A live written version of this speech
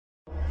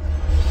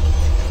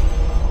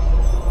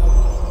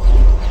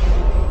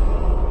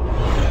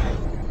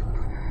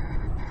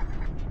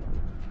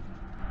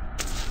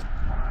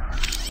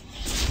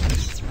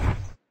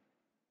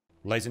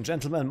Ladies and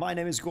gentlemen, my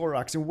name is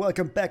Gorax and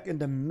welcome back in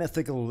the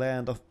mythical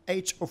land of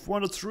Age of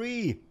Wonder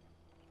 3.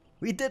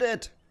 We did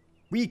it!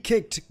 We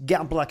kicked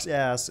Gamblag's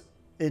ass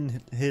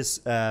in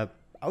his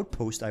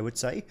outpost, I would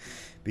say,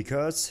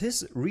 because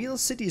his real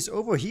city is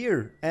over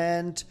here,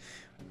 and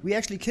we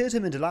actually killed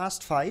him in the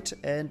last fight,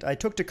 and I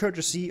took the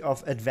courtesy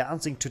of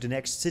advancing to the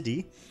next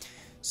city.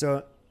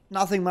 So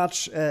nothing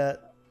much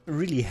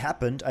really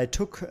happened. I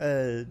took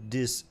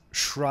this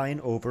shrine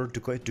over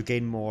to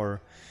gain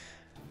more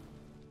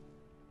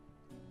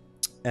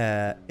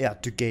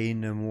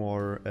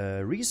more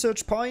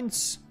research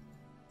points.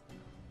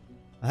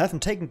 I haven't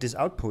taken this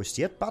outpost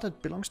yet, but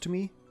it belongs to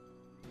me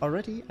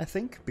already, I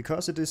think,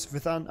 because it is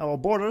within our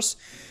borders.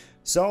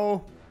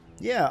 So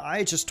yeah,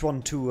 I just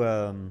want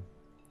to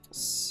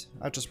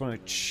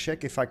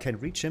check if I can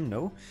reach him.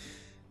 No.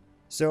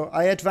 So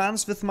I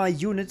advanced with my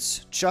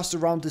units just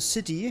around the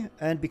city,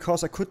 and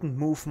because I couldn't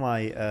move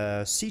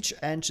my siege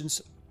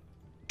engines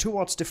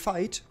towards the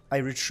fight, I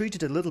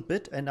retreated a little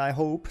bit, and I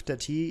hope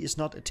that he is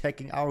not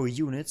attacking our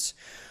units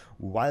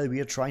while we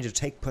are trying to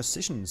take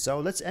position. So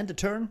let's end the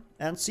turn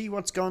and see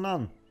what's going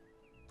on.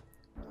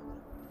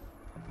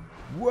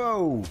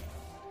 Whoa!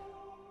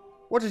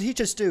 What did he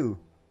just do?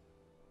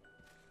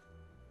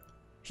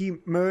 He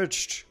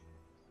merged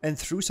and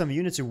threw some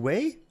units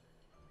away?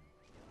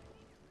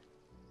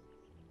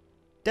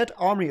 That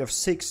army of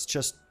 6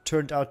 just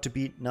turned out to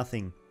be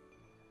nothing.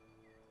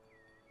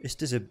 Is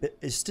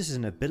this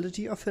an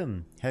ability of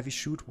him? Heavy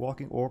shoot,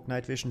 walking orc,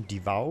 night vision,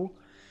 devour.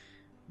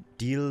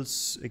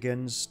 Deals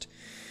against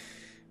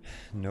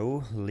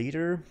no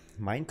leader,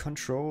 mind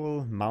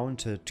control,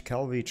 mounted,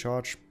 cavalry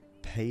charge,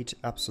 paid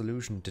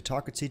absolution. The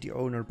target city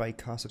owner by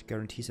casted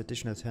guarantees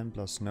additional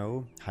 10+.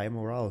 No. High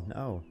morale.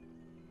 No.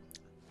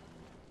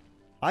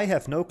 I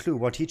have no clue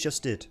what he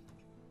just did,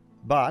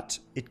 but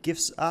it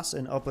gives us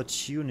an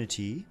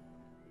opportunity.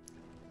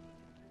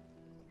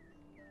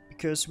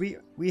 Because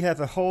we have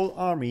a whole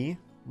army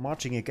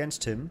marching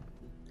against him.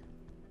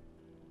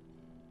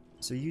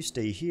 So you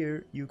stay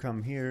here, you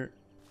come here,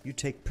 you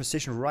take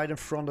position right in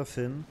front of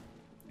him,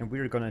 and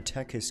we're gonna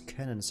attack his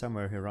cannon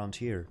somewhere around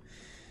here.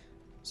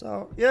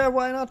 So yeah,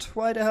 why not?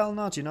 Why the hell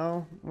not? You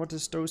know, what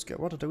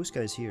are those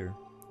guys here?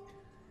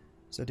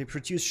 So they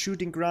produce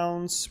shooting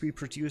grounds. We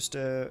produced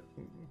a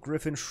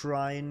Griffin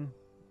Shrine.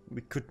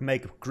 We could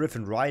make a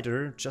Griffin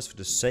Rider just for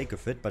the sake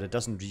of it, but it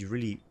doesn't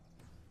really.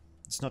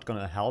 It's not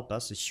gonna help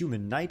us. A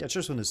human knight. I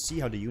just want to see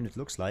how the unit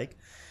looks like.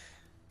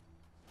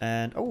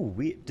 And oh,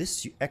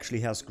 this actually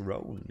has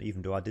grown,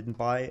 even though I didn't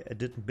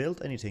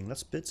build anything.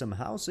 Let's build some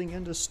housing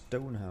in the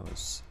stone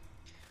house.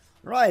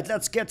 Right,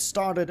 let's get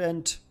started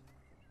and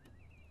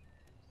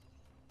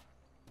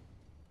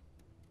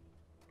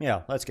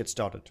yeah, let's get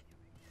started.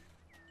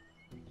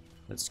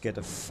 Let's get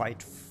a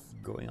fight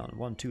going on.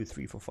 1, 2,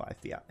 3, 4, 5.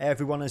 Yeah,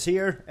 everyone is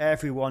here.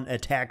 Everyone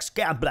attacks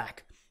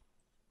Gamblag.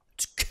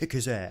 Let's kick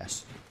his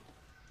ass.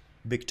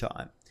 Big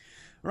time.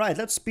 Right,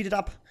 let's speed it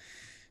up.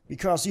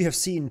 Because you have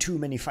seen too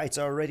many fights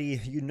already.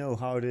 You know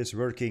how it is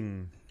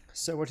working.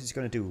 So what he's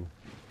gonna do?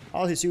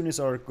 All his units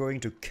are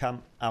going to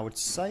come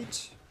outside.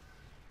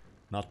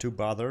 Not to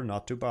bother,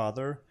 not to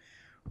bother.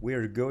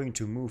 We're going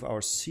to move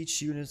our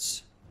siege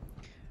units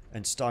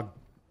and start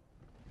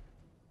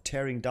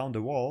tearing down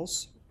the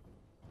walls.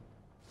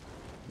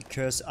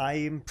 Because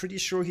I'm pretty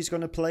sure he's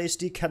gonna place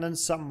the cannon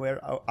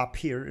somewhere up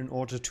here in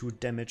order to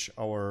damage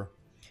our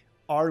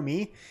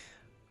army.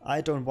 I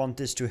don't want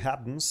this to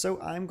happen, so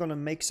I'm gonna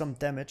make some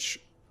damage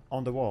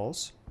on the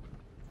walls.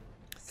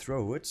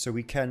 Throw it so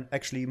we can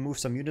actually move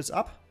some units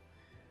up.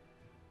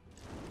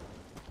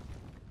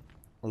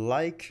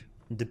 Like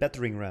the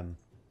battering ram.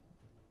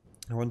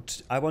 I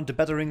want the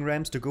battering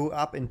rams to go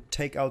up and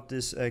take out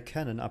this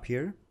cannon up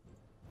here.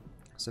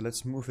 So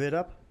let's move it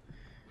up.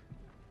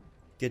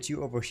 Get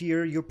you over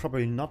here. You're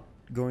probably not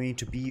going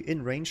to be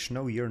in range.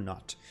 No, you're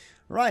not.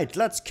 Right,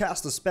 let's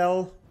cast a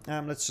spell.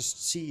 Let's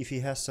just see if he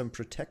has some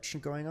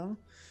protection going on.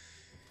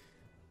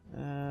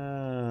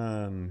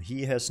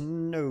 He has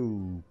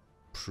no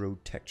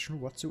protection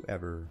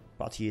whatsoever,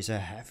 but he is a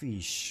heavy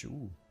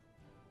shoe.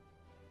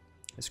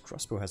 His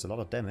crossbow has a lot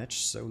of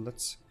damage, so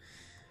let's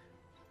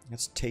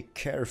take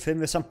care of him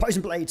with some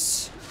poison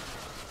blades.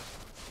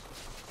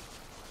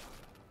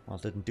 Well,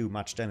 didn't do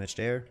much damage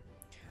there.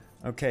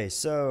 Okay,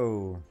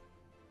 so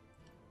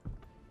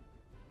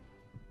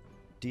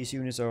these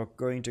units are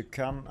going to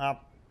come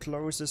up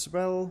close as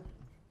well.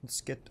 Let's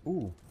get.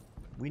 Ooh,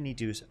 we need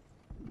to use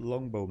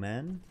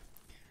longbowman,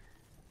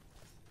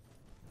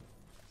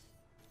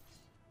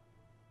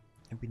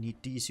 and we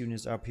need these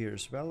units up here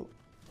as well.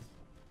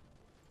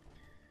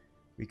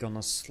 We're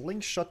gonna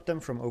slingshot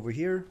them from over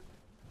here.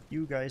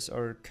 You guys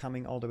are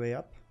coming all the way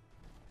up.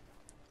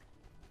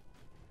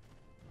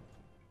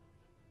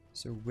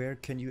 So where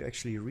can you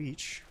actually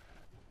reach?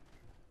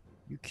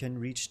 You can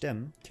reach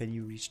them. Can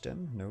you reach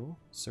them? No.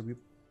 So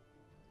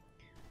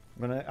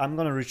I'm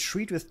gonna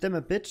retreat with them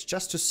a bit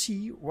just to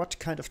see what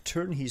kind of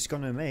turn he's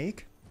gonna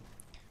make.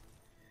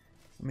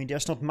 I mean,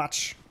 there's not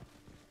much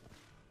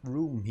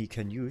room he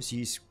can use.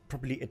 He's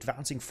probably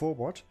advancing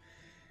forward.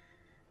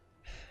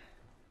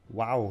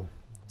 Wow,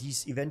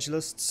 these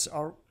evangelists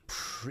are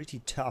pretty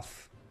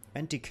tough.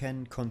 And they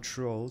can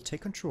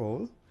take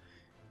control.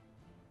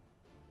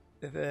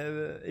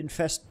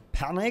 Infest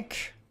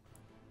panic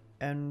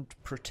and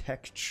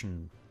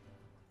protection.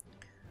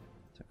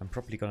 So I'm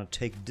probably gonna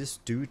take this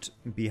dude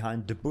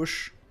behind the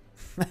bush.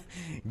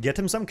 Get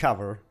him some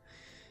cover.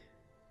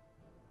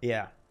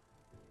 Yeah.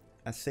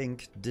 I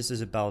think this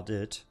is about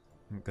it.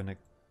 I'm gonna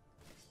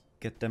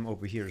get them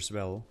over here as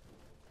well.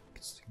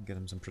 Get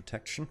them some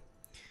protection.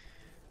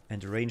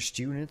 And ranged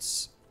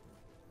units.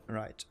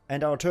 Right.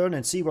 End our turn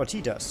and see what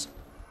he does.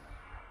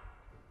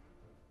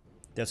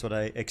 That's what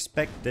I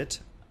expected.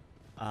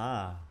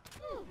 Ah.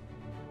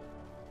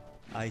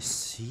 I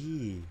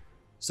see.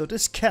 So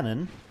this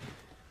cannon,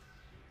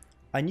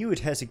 I knew it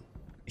has a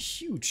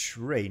huge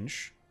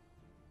range.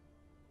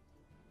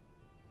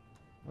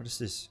 What is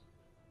this?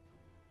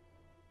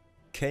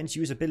 Can't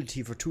use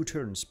ability for 2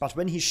 turns, but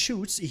when he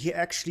shoots, he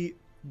actually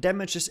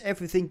damages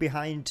everything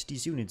behind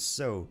these units,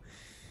 so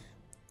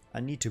I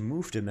need to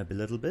move them up a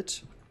little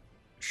bit.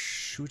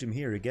 Shoot him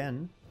here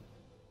again.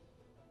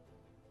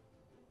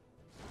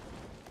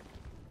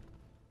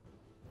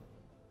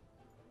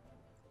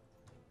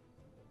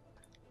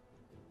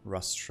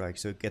 Rust strike,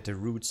 so get the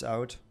roots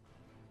out.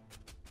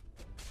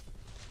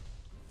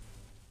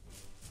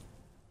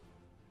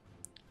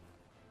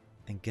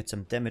 And get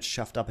some damage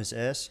shoved up his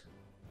ass.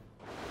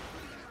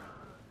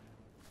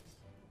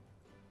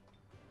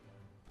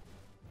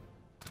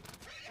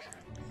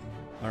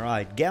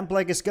 Alright,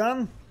 Gamblag is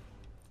gone.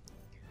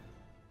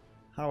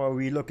 How are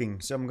we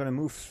looking? So I'm gonna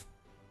move.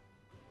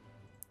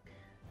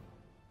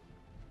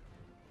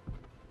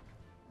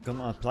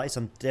 Gonna apply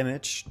some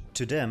damage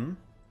to them.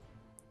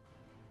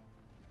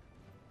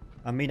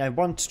 I mean, I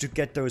want to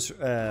get those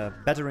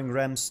battering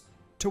rams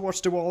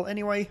towards the wall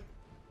anyway.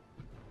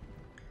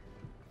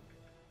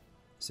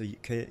 So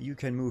you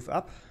can move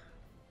up.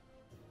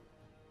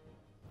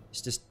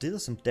 Is there still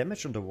some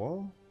damage on the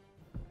wall?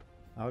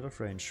 Out of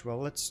range. Well,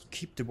 let's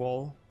keep the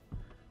wall.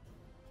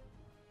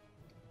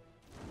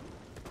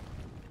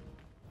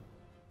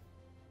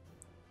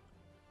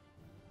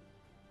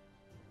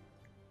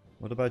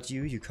 What about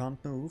you? You can't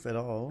move at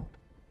all.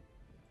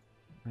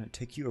 I'm gonna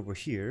take you over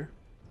here.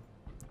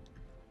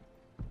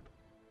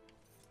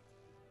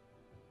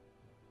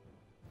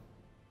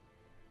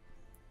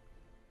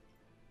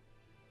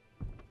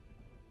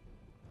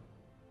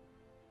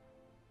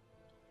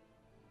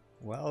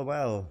 Well,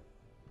 well.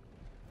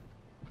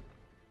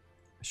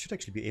 I should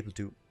actually be able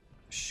to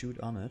shoot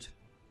on it.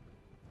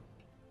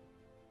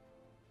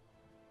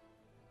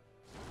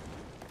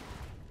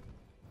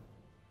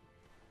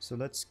 So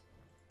let's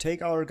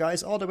take our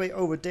guys all the way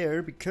over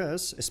there,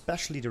 because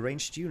especially the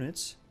ranged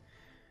units.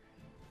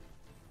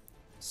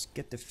 Let's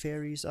get the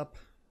fairies up.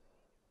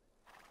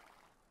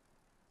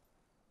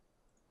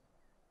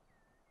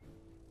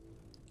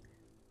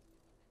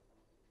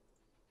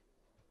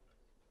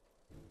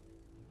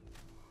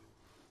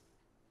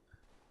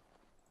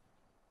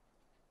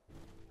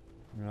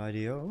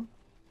 Rightio.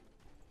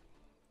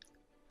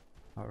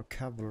 Our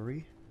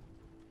cavalry.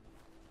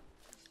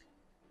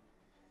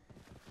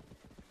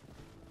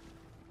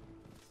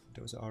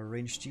 Those are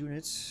ranged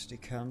units. They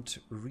can't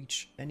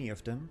reach any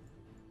of them.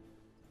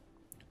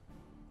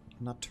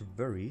 Not to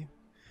worry.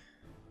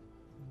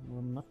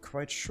 I'm not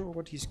quite sure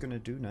what he's gonna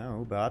do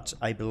now, but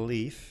I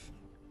believe.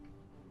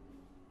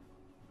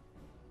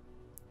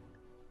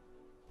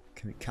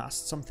 Can we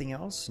cast something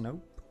else?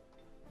 Nope.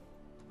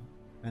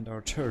 And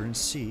our turn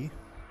C.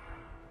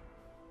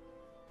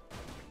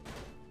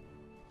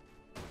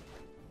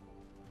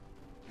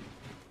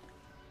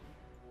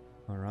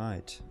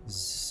 Alright,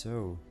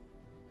 so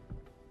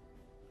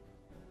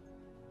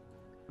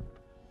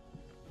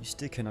we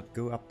still cannot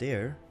go up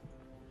there,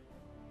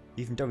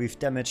 even though we've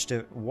damaged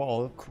the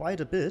wall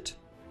quite a bit.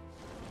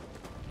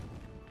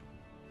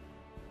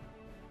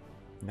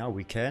 Now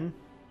we can.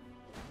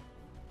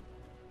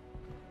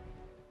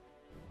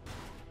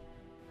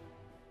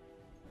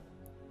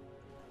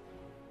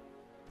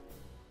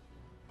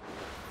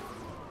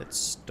 Let's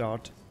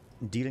start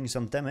dealing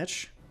some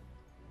damage.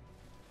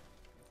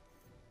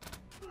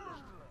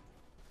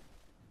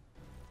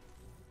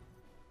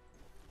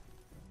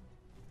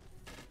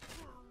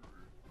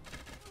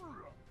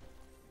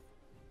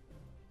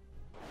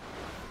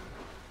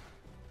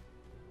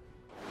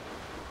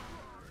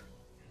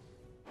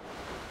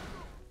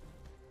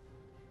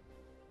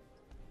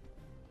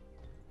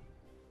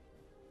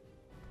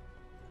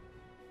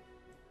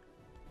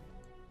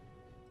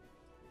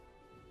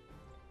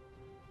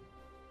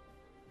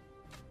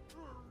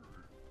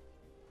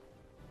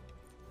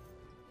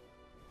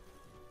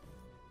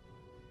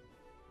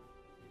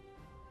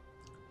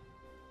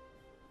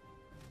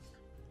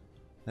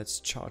 Let's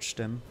charge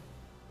them.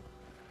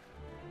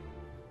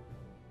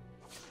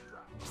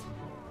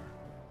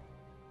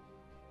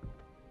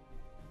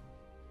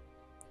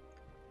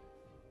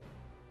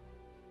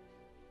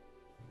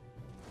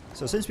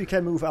 So since we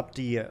can move up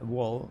the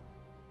wall,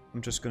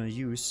 I'm just gonna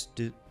use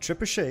the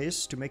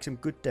trebuchets to make some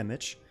good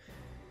damage.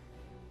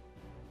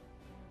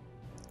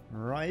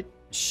 Right,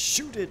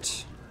 shoot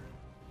it!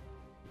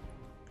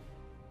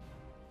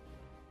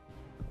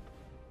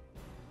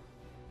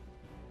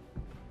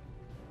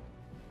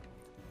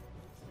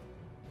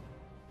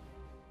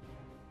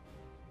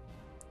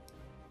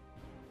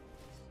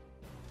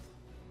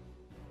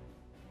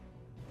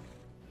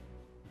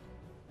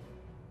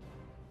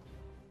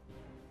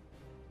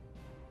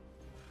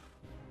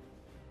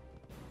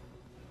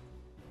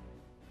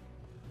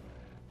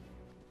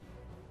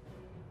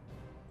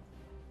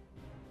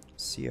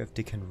 See if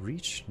they can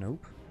reach.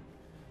 Nope.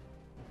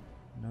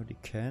 No, they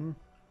can.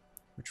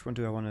 Which one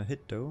do I want to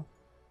hit though?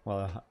 Well,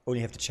 I only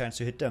have the chance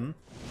to hit them.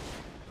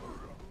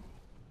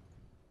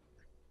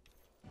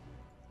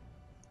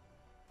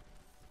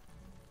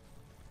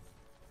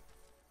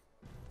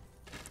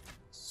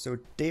 So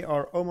they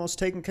are almost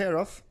taken care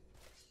of.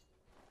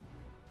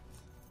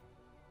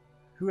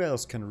 Who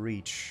else can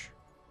reach?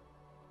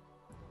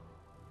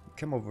 You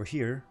come over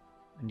here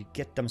and you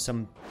get them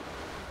some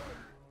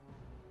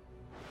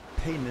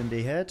pain in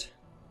the head.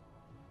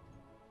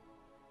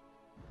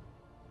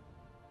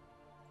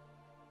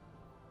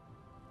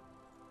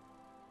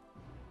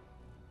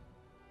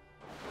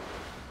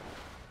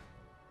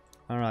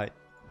 Alright.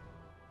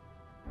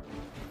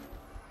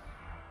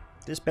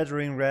 This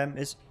battering ram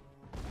is...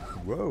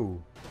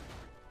 Whoa.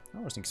 I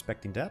wasn't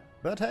expecting that.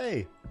 But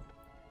hey!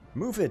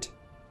 Move it!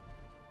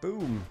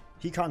 Boom!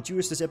 He can't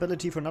use this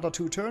ability for another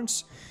 2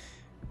 turns.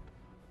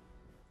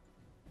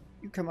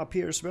 You come up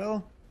here as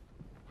well.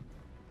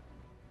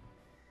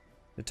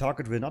 The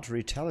target will not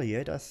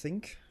retaliate, I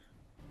think.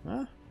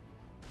 Huh?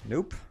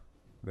 Nope.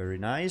 Very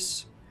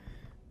nice.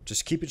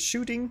 Just keep it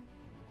shooting.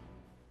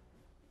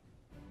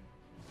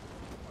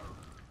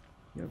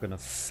 You're gonna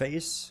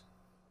face...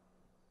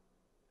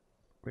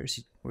 Where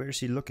is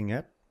he looking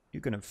at?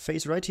 You're gonna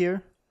face right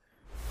here.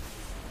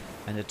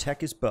 And attack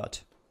his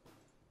butt.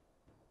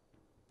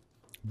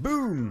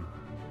 Boom!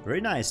 Very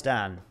nice,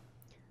 Dan.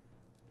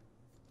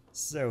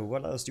 So,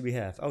 what else do we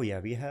have? Oh yeah,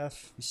 we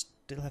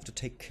still have to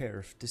take care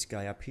of this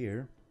guy up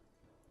here.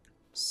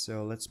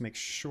 So, let's make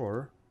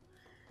sure.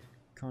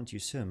 Can't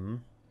use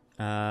him.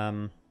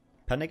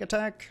 Panic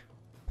attack?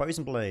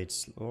 Poison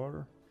blades,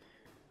 or...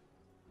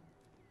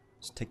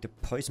 Let's take the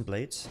poison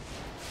blades.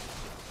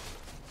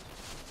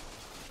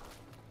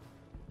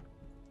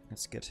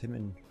 Let's get him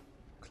in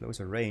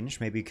closer range.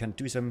 Maybe we can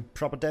do some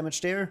proper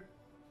damage there.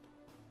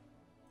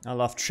 I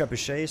love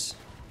trebuchets.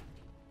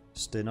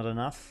 Still not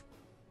enough.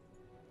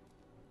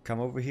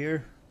 Come over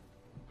here.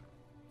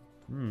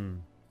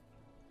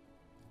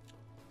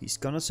 He's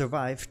gonna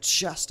survive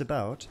just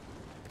about.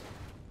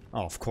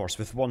 Oh, of course,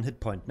 with 1 hit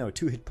point. No,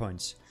 2 hit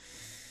points.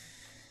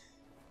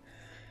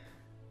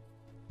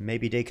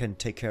 Maybe they can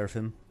take care of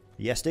him.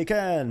 Yes, they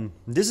can!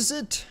 This is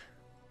it!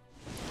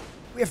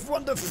 We have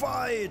won the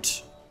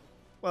fight!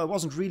 Well, it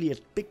wasn't really a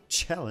big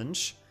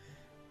challenge.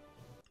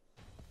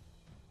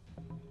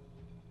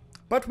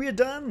 But we're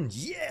done!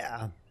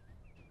 Yeah!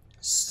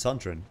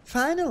 Sundren.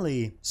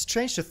 Finally!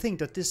 Strange to think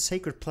that this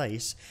sacred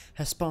place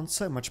has spawned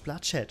so much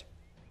bloodshed.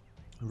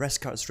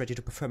 Reskar is ready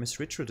to perform his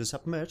ritual to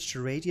submerge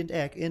the radiant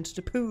egg into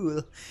the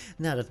pool,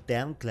 now that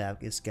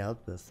Gamblag is dealt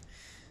with.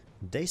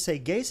 They say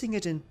gazing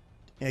into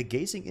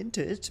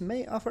it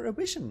may offer a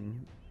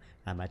vision.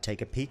 I might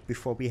take a peek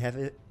before we have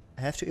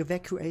to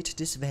evacuate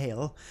this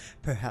veil.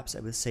 Perhaps I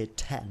will say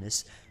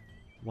Tannis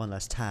one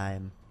last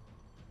time.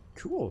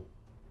 Cool.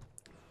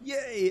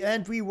 Yay,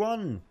 and we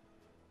won!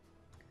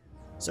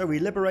 So we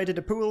liberated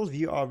the pool,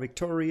 we are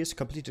victorious,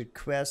 completed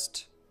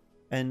quest,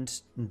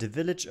 and the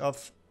village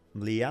of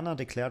Liana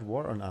declared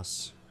war on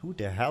us. Who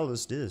the hell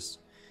is this?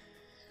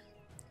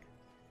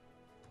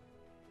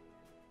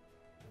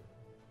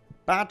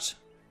 But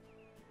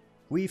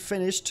we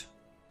finished,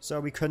 so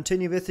we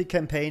continue with the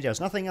campaign. There's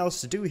nothing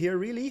else to do here,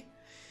 really.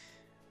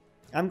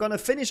 I'm gonna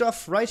finish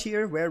off right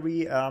here where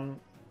we,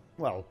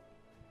 well,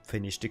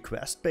 finish the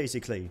quest,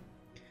 basically.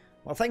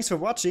 Well, thanks for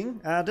watching.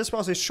 This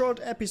was a short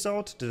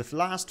episode. The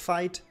last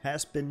fight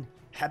has been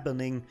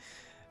happening.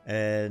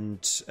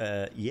 And,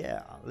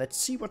 yeah, let's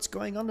see what's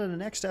going on in the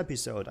next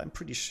episode. I'm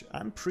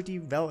pretty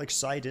well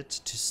excited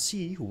to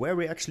see where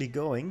we're actually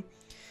going.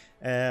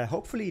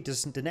 Hopefully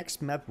the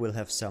next map will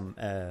have some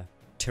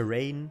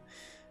terrain,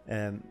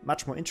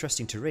 much more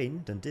interesting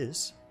terrain than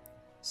this.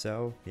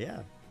 So,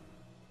 yeah.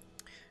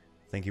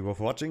 Thank you all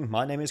for watching.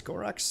 My name is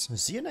Gorax.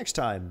 See you next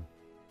time.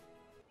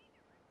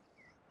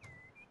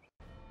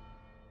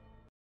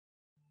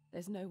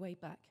 There's no way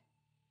back.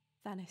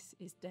 Thanis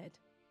is dead.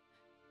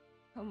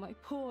 Oh, my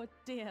poor,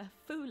 dear,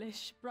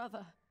 foolish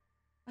brother.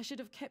 I should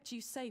have kept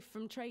you safe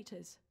from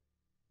traitors.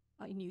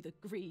 I knew the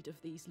greed of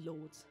these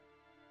lords.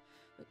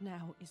 But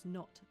now is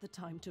not the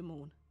time to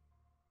mourn.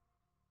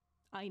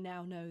 I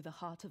now know the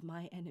heart of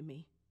my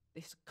enemy,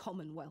 this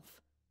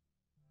Commonwealth.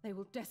 They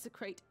will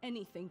desecrate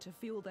anything to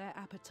fuel their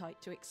appetite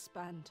to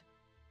expand.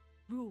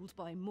 Ruled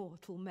by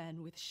mortal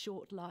men with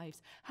short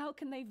lives, how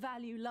can they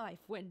value life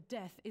when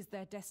death is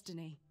their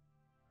destiny?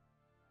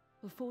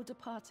 Before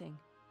departing,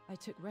 I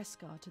took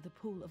Reskar to the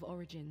Pool of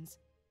Origins.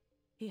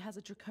 He has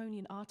a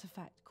draconian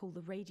artifact called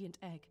the Radiant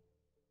Egg.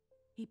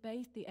 He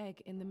bathed the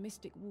egg in the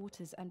mystic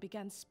waters and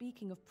began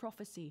speaking of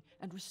prophecy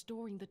and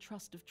restoring the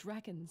trust of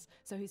dragons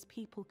so his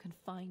people can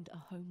find a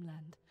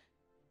homeland.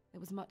 There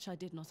was much I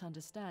did not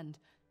understand,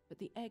 but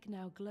the egg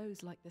now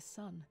glows like the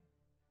sun.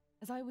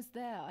 As I was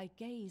there, I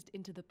gazed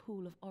into the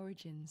Pool of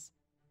Origins.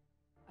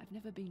 I've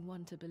never been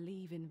one to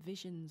believe in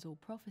visions or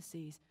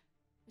prophecies,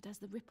 but as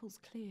the ripples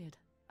cleared,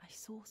 I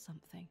saw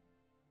something.